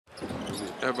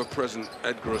ever-present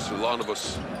Edgaras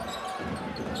Ulanovas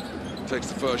takes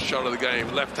the first shot of the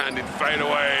game, left-handed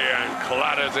fadeaway, and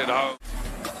clatters it home.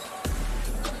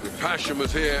 The passion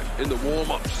was here in the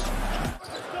warm-ups.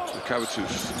 Cazoo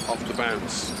off the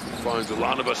bounce, finds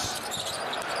Ulanovas.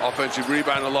 Offensive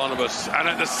rebound, Ulanovas, and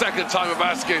at the second time of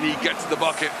asking, he gets the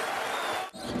bucket.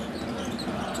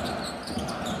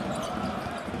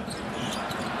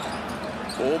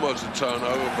 Almost a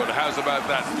turnover, but how's about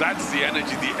that? That's the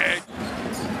energy, the edge.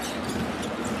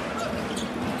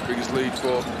 Biggest lead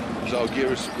for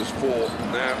Zalgiris was 4.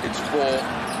 Now it's 4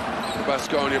 for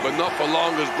Baskonia, but not for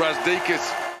long as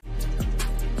Brasdikis.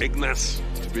 Ignas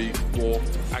to be 4.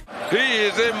 He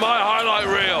is in my highlight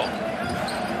reel.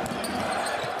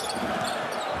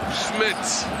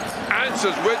 Smits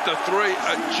answers with the 3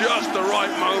 at just the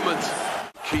right moment.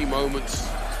 Key moments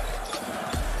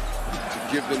to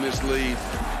give them this lead.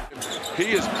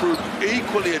 He has proved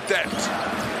equally adept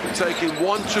in taking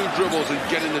 1-2 dribbles and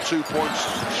getting the 2 points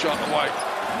shot away.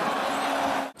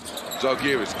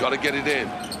 Zalgiris got to get it in.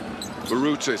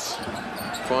 Barutis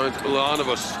finds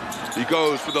Ulanovas. He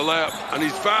goes for the layup and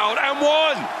he's fouled and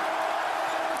won.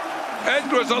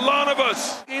 Edgaras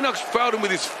Ulanovas. Enoch's fouled him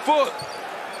with his foot.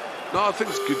 No, I think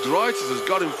it's Giedraitis has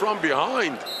got him from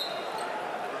behind.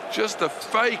 Just a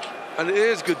fake, and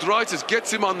here's Giedraitis,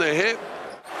 gets him on the hip.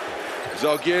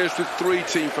 Zalgiris with 3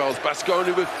 team fouls,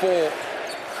 Baskonia with 4.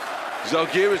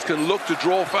 Zalgiris can look to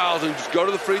draw fouls and just go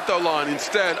to the free throw line.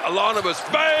 Instead, Ulanovas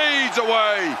fades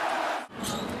away.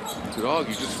 You could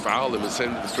argue just foul him and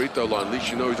send him to the free throw line. At least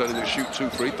you know he's only going to shoot 2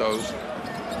 free throws.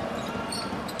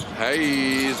 Hey,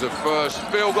 he's the first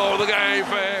field goal of the game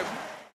for him.